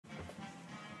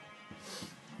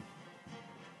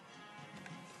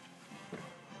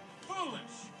Foolish!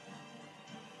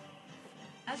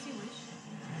 As you wish.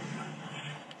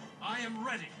 I am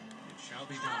ready. It shall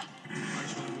be done. I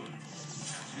shall do it.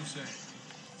 As you say.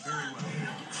 Very well.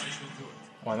 I shall do it.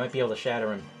 Oh, I might be able to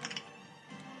shatter him.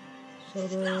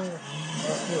 Let's do it. It is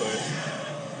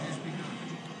begun.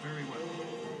 Very well.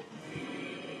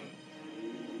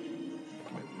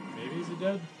 Maybe he's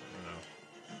dead?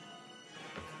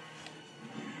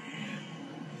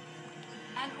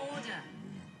 I don't know. An order.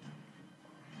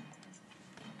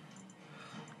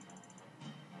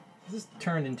 This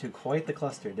turned into quite the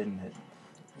cluster, didn't it?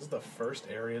 This is the first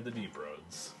area of the deep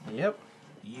roads. Yep.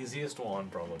 Easiest one,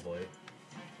 probably.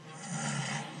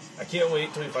 I can't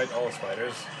wait till we fight all the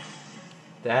spiders.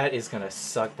 That is gonna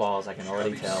suck balls, I can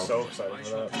already tell. I'm so excited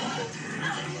for that. As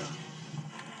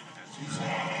you say. I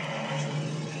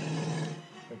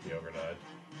think the ogre died.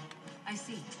 I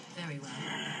see. Very well.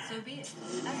 So be it.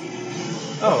 As you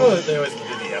Oh, They always do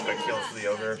the epic kills for the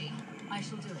ogre. I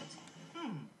shall do it.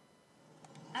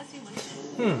 As you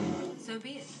wish. So be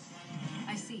it.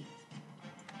 I see.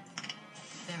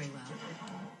 Very well.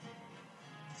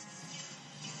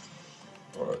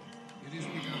 Alright. It is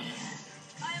begun.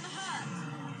 I am hurt.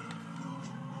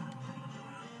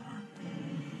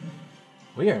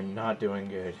 we are not doing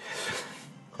good.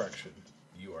 Correction.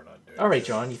 You are not doing Alright, it.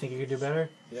 John, you think you could do better?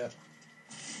 Yeah.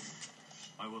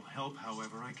 I will help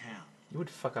however I can. You would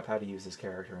fuck up how to use this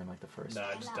character in like the first. Nah,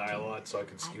 I just die a lot so I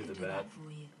can skew the bet. For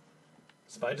you.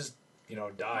 So if I just,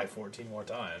 die 14 more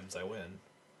times, I win.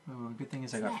 Oh, good thing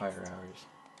is I got fire hours.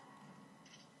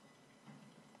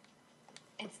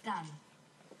 It's done.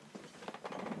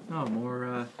 Oh,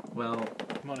 more, well,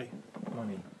 Money.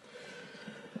 money.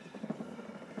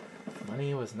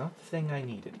 Money was not the thing I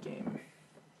needed, game.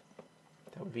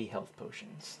 That would be health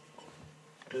potions.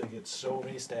 Really get so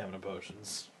many stamina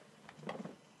potions.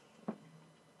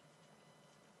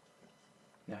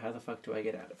 Now, how the fuck do I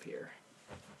get out of here?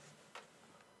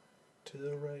 To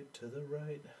the right, to the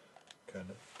right. Kind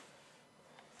of.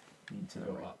 Need to Go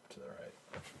the right. up to the right.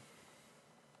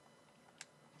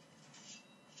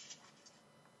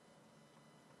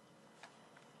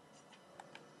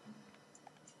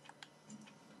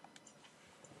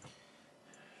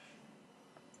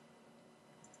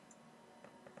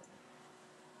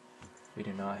 We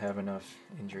do not have enough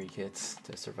injury kits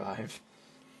to survive.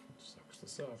 Sucks to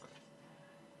suck.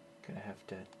 Gonna have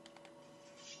to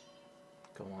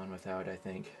go on without, I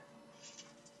think.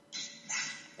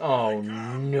 Oh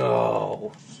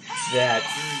no! That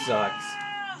sucks.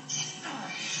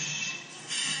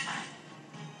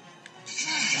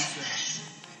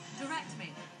 Direct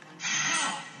me.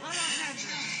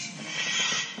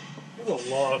 There's a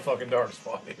lot of fucking dark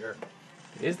spot here.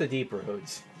 It is the deep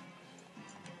roads.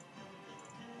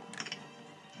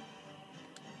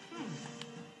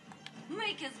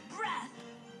 Make his breath.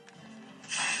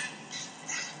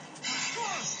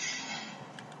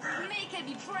 Make him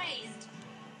be praised.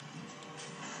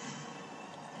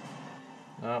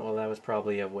 Oh, well, that was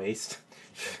probably a waste.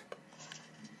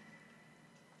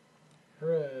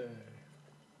 Hooray.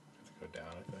 Let's go down,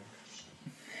 I think.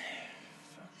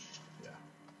 Yeah,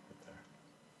 right there.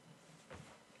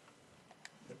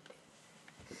 Yep.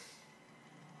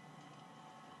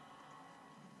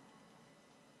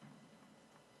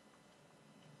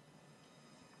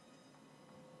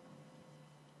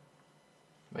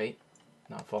 Wait,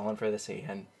 not falling for this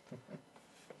again.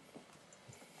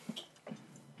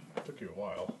 Took you a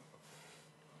while.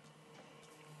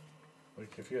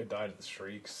 Like, if you had died of the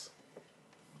shrieks.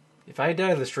 If I had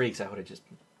died of the streaks, I would have just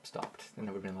stopped. And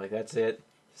I would have been like, that's it.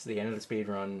 This is the end of the speed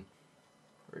run.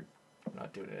 We're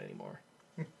not doing it anymore.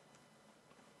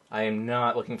 I am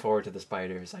not looking forward to the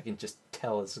spiders. I can just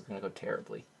tell this is going to go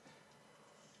terribly.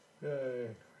 Yay,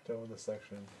 we're done with this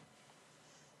section.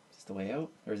 Is this the way out?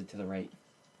 Or is it to the right?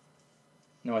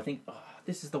 No, I think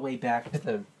this is the way back to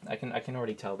the... I can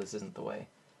already tell this isn't the way.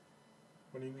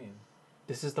 What do you mean?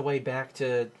 This is the way back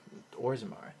to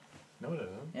Orzammar. No, it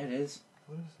isn't. Yeah, it is.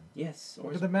 What is it? Yes,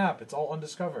 Look at the map. It's all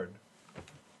undiscovered.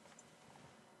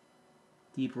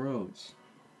 Deep roads.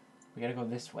 We gotta go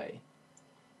this way.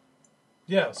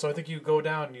 Yeah, so I think you go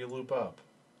down and you loop up.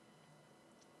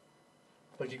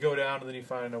 Like, you go down and then you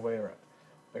find a way around.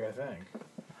 Like, I think.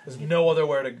 There's no other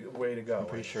way to go. I'm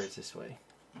pretty sure it's this way.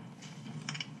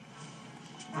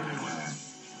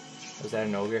 Was that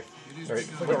an ogre? Or,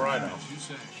 It's like a rhino. As you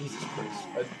say. Jesus Christ.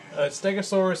 A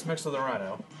stegosaurus mixed with a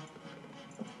rhino.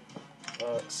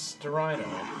 Sterino,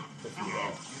 if you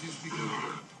will. It is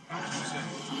begun. As you say.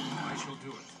 I shall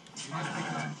do it. It is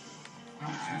begun.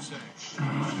 As you say. It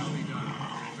shall be done.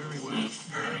 Very well.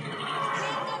 Treat them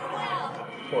well.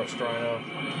 Poor Strino.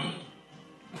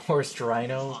 Poor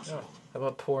Strino. Possible. How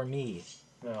about poor me?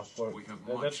 No, poor, We have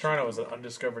that much Strino to was do. an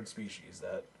undiscovered species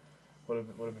that would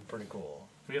have been pretty cool.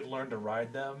 If we had learned to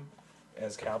ride them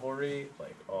as cavalry,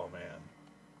 like, oh man,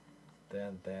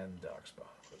 then Darkspawn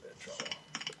would have been in trouble.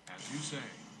 As you say,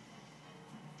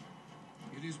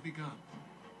 it is begun.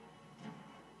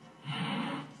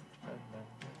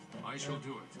 I shall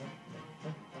do it.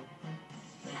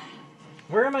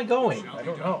 Where am I going? Shall I be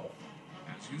don't done. know.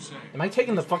 As you say. Am I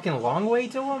taking the fucking long way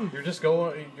to him? You're just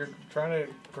going. You're trying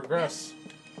to progress.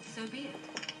 So be it.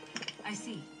 I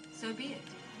see. So be it.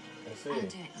 I see. I'll do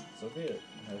it. So be it.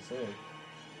 I see.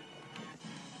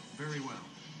 Very well.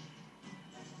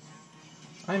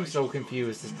 I'm so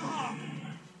confused. I don't know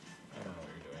what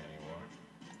you're doing anymore.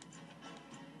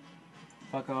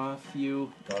 Fuck off,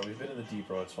 you. God, we've been in the deep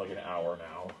roads for like an hour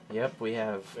now, Yep, we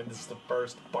have. and this is the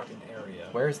first fucking area.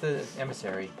 Where's the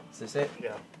emissary? Is this it?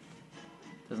 Yeah,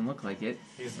 Doesn't look like it.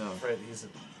 he's No. right. He's in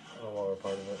the lower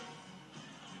part of it. It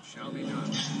shall be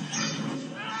done.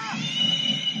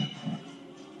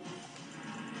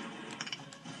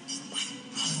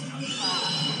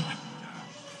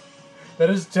 That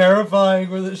is terrifying.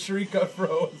 Where the shriek got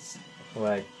froze.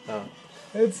 What? Oh.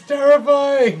 It's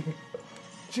terrifying.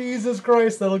 Jesus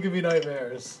Christ, that'll give me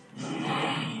nightmares.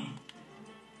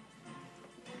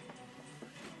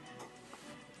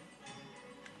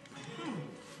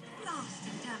 Lost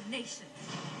in damnation.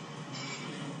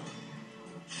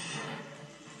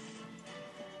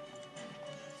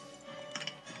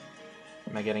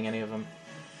 Am I getting any of them?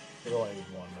 We'll only need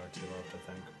one or two left, I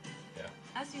think. Yeah.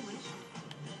 As you wish.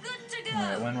 Good to go.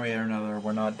 Alright, one way or another,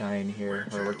 we're not dying here,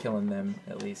 or we're killing them,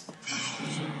 at least. It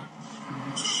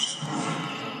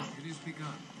is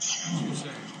begun. As you say,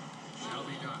 it shall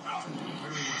be done.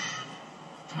 Very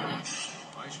well.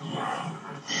 I shall do it.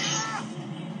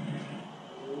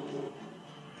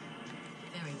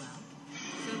 Very well.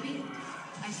 So be it.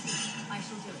 I see. I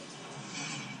shall do it.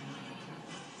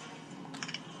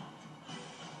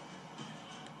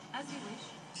 As you wish.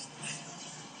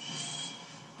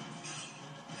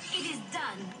 It is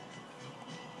done.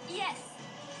 Yes.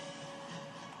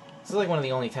 This is like one of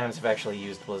the only times I've actually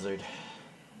used Blizzard.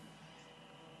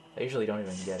 I usually don't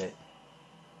even get it.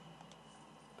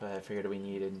 But I figured we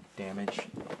needed damage.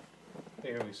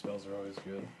 AoE spells are always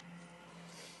good.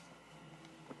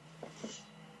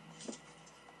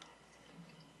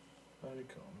 Why do you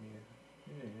call me?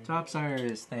 Yeah.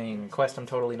 Topsire's thing. Quest I'm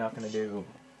totally not going to do.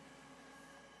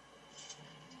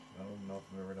 I don't know if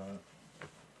I've ever done it.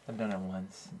 I've done it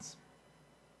once. It's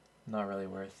not really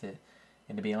worth it.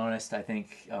 And to be honest, I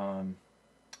think...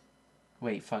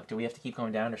 wait, fuck. Do we have to keep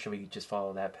going down, or should we just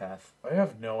follow that path? I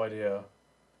have no idea.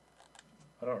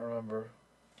 I don't remember.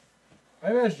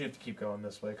 I imagine you have to keep going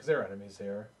this way, because there are enemies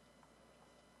here.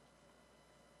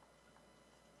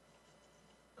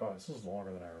 God, this is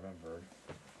longer than I remembered.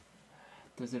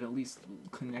 Does it at least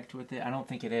connect with it? I don't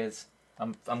think it is.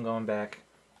 I'm going back.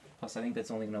 Plus, I think that's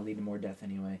only going to lead to more death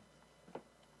anyway.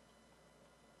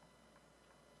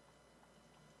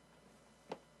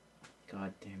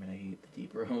 God damn it, I hate the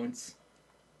deep roads.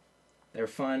 They're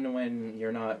fun when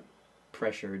you're not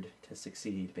pressured to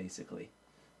succeed, basically.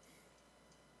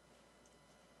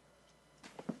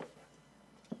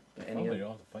 But any Probably other... don't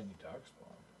have to fight any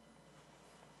Darkspawn.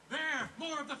 There!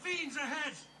 More of the fiends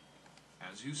ahead!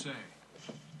 As you say.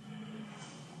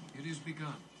 It is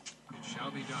begun. It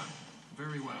shall be done.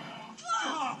 Very well.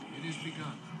 It is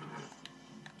begun.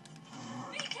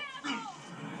 Be careful.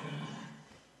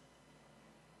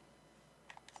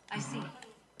 I see.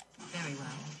 Very well.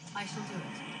 I shall do it.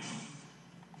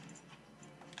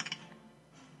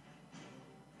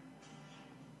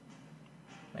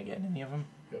 Am I getting any of them?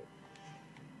 Yep.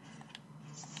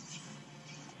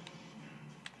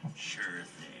 Sure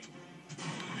thing.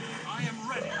 I am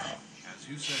ready. As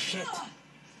you say. Shit.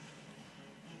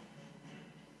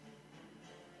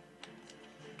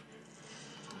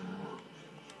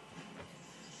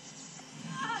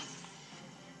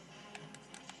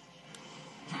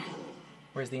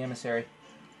 Where's the emissary?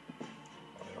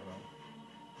 I don't know.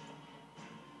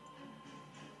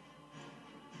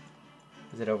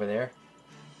 Is it over there?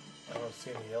 I don't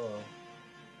see any yellow.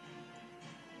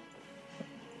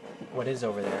 What is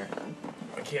over there?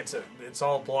 I can't say. It's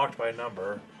all blocked by a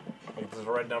number. Like, there's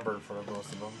a red number for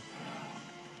most of them.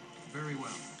 Very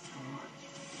well.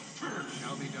 It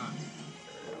shall be done.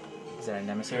 Is that an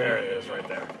There emissary? it is, right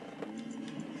there.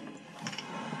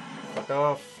 Fuck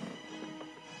off.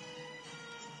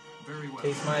 Very well.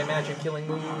 Taste my magic killing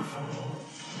move.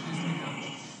 It is begun.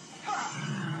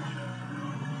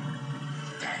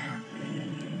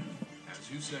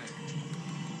 As you say.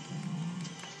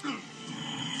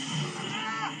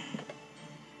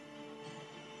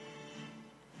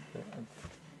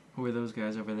 Who are those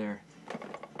guys over there?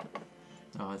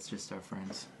 Oh, it's just our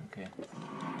friends. Okay.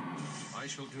 I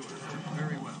shall do it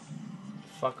very well.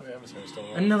 Fuck. Yeah, I'm just gonna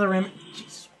still Another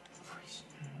Jesus Christ.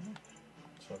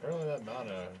 So apparently that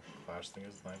mana clash thing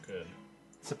isn't that good.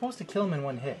 It's supposed to kill him in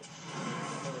one hit. It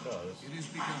never does. It is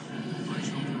begun. I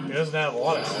shall do He it. doesn't have a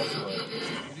lot of health,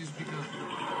 It is begun.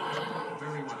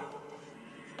 Very well.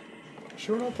 but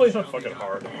sure don't play so Shall be fucking done.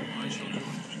 hard. I shall do it.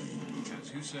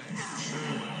 As you say.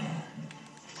 Very well.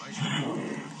 I shall do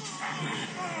it.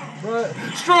 What?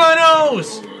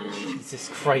 Stranos! Jesus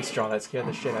Christ, John, that scared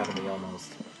the shit out of me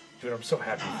almost. Dude, I'm so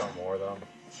happy you found more of them.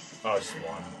 Oh, just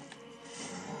one.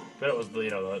 But it was the, you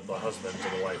know, the husband to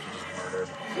the wife you just murdered.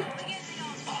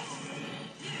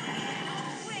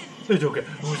 It's okay.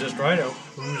 Who's this rhino?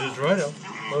 Who's this rhino?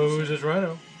 Who's this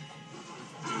rhino?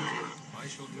 I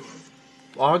shall do it.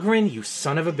 Ogren, you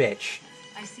son of a bitch.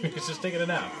 I see. He's just taking a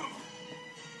nap.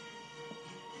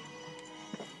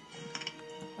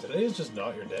 Today is just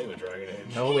not your day with Dragon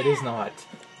Age. No, it is not.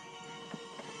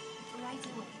 Right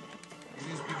away. It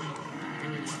is begun.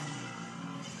 Very well.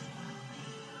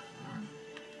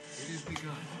 It is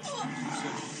begun. As you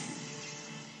say.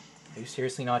 Are you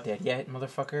seriously not dead yet,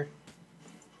 motherfucker?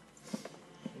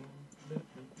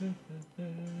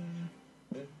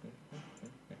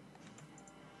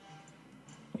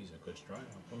 He's a good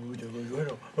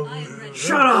rhino. I am ready.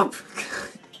 Shut up!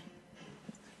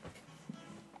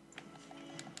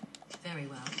 Very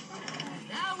well.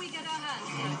 Now we get our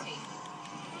hands dirty.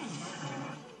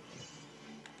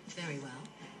 Very well.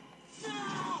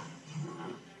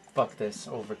 Fuck this,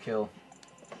 overkill.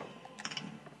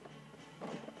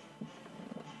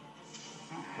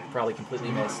 Probably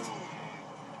completely missed.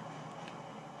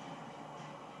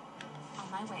 On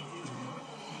my way.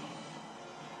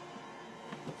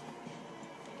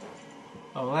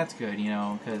 Oh, well, that's good, you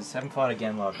know, because I haven't fought a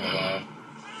Genlock in a while.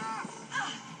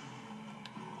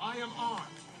 I am armed.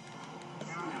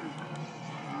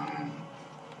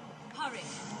 Hurry.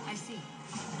 I see.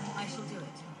 I shall do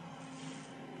it.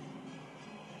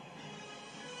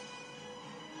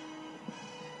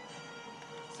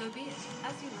 So be it.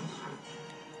 As you wish.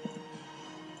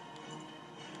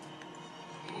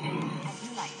 As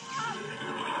you like.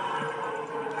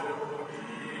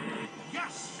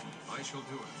 Yes! I shall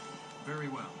do it. Very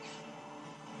well.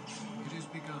 It is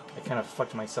begun. I kind of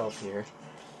fucked myself here.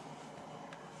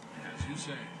 As you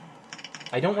say.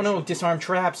 I don't want to disarm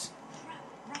traps.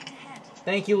 Right ahead.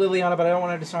 Thank you, Liliana, but I don't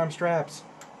want to disarm traps.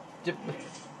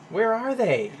 Where are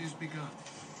they? It is begun.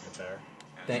 Right there.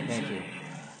 As Thank say. you.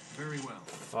 Very well.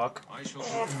 Fuck. I shall do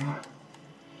it.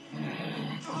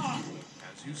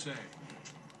 As you say.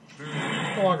 Very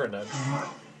well. No longer dead.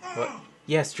 What?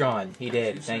 Yes, John, he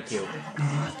did. Thank you. It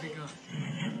has begun.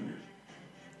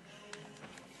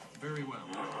 Very well.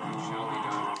 It shall be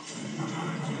done.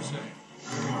 As you say. It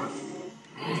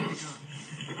has begun.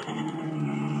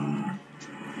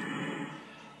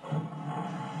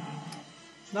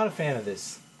 Not a fan of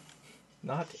this.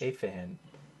 Not a fan.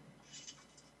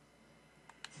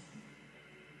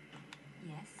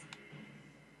 Yes.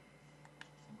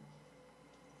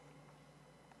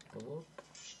 Level up.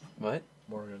 What?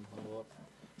 Morgan, level up.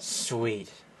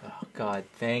 Sweet. Oh, God,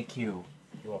 thank you.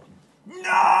 You're welcome. No!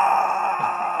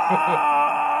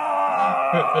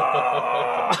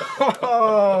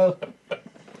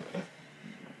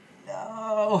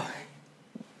 No!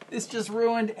 This just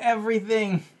ruined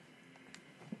everything.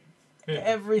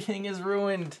 Everything is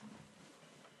ruined.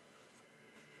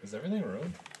 Is everything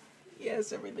ruined?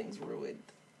 Yes, everything's ruined.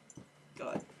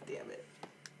 God damn it.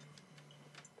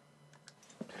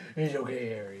 It's okay,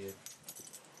 Harriet.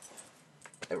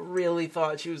 I really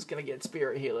thought she was gonna get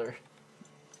Spirit Healer.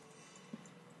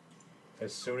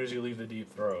 As soon as you leave the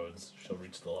Deep Throats, she'll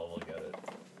reach the level to get it.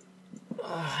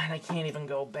 And I can't even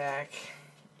go back.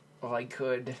 Well, I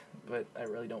could, but I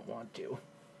really don't want to.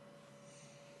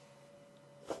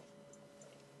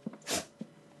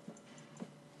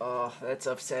 Oh, that's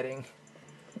upsetting.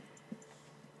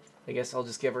 I guess I'll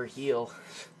just give her a heal.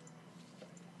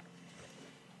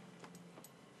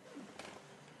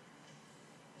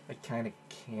 I kind of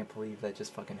can't believe that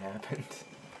just fucking happened.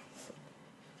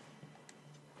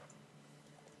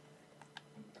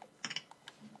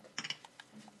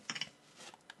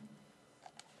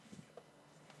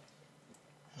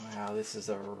 Wow, this is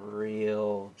a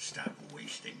real... Stop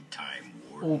wasting time,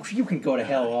 Ward. Oh, you can go to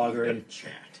hell, Ogren.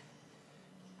 Chat.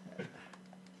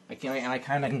 I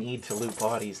kind of need to loot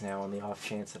bodies now on the off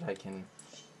chance that I can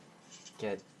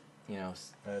get, you know...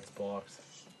 That's blocked.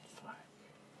 Fuck.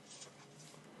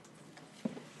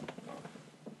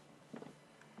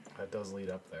 That does lead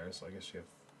up there, so I guess you have...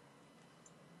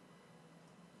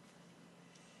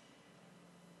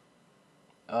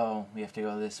 Oh, we have to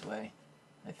go this way,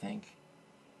 I think.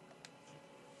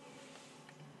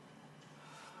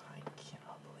 I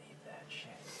cannot believe that shit.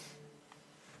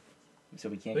 So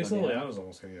we can't At least go down? Liliana's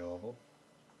almost gonna get a level.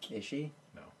 Is she?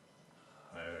 No.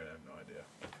 I have no idea.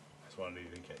 I just wanted you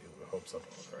to get your hopes up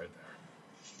right there.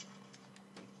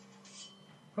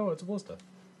 Oh, it's a ballista.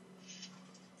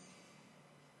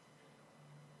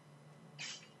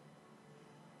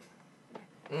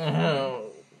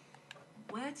 No.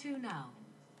 Where to now?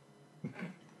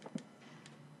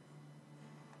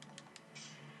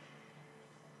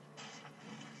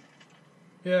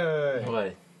 Yay!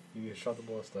 What? You shot the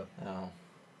ballista. Oh.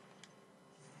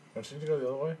 Don't you need to go the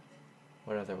other way?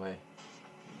 What other way?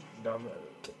 Down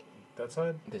that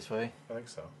side? This way? I think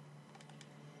so.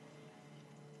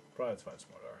 Probably it's fine. It's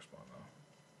more dark spawn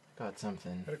though. Got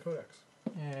something. Got a codex.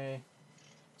 Yay.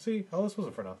 See, all this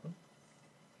wasn't for nothing.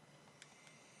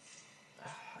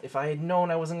 If I had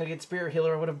known I wasn't gonna get Spirit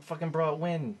Healer, I would have fucking brought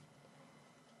Wind.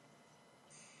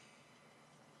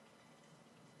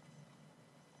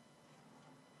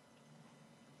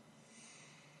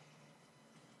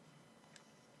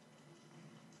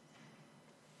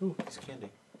 Ooh, it's candy.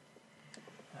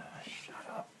 Shut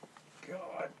up.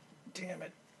 God damn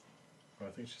it. Oh, I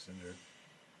think she's injured.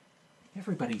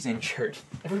 Everybody's injured.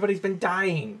 Everybody's been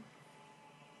dying.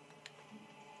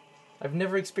 I've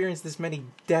never experienced this many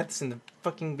deaths in the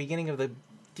fucking beginning of the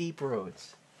Deep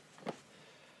Roads.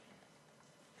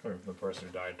 Or the person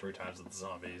who died 3 times with the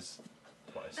zombies.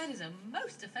 Twice. That is a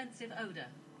most offensive odor.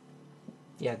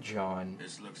 Yeah, John.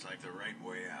 This looks like the right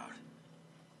way out.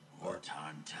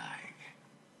 Wartime tying.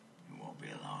 It won't be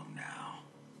long now.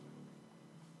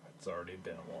 It's already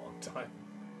been a long time.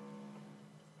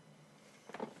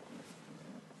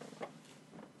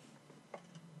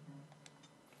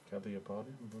 Got the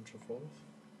body a bunch of forth?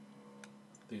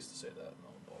 They used to say that in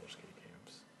all the Baldur's Gate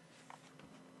games.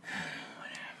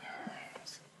 Whatever.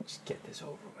 Let's just get this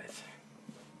over with.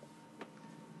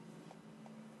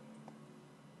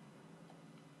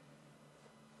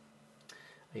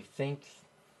 I think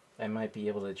I might be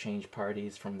able to change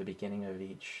parties from the beginning of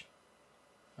each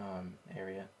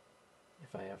area,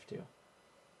 if I have to.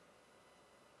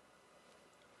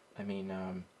 I mean,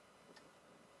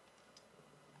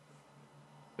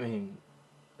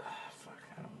 fuck,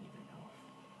 I don't even know.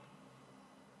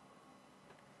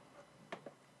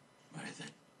 What is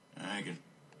it? I could,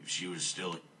 if she was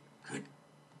still, could.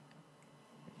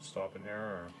 Stop in here,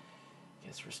 or?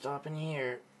 Guess we're stopping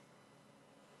here.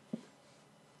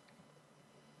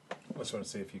 I just want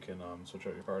to see if you can switch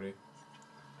out your party.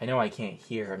 I know I can't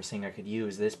hear. I'm saying I could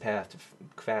use this path to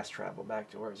fast travel back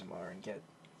to Orzammar and get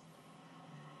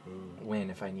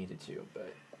win if I needed to,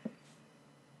 but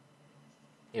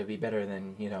it would be better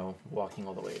than, you know, walking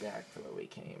all the way back the way we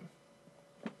came.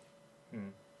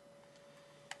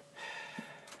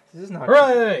 This is not.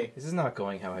 Hooray! This is not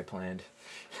going how I planned.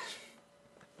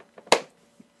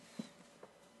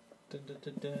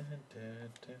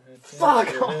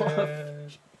 Fuck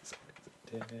off!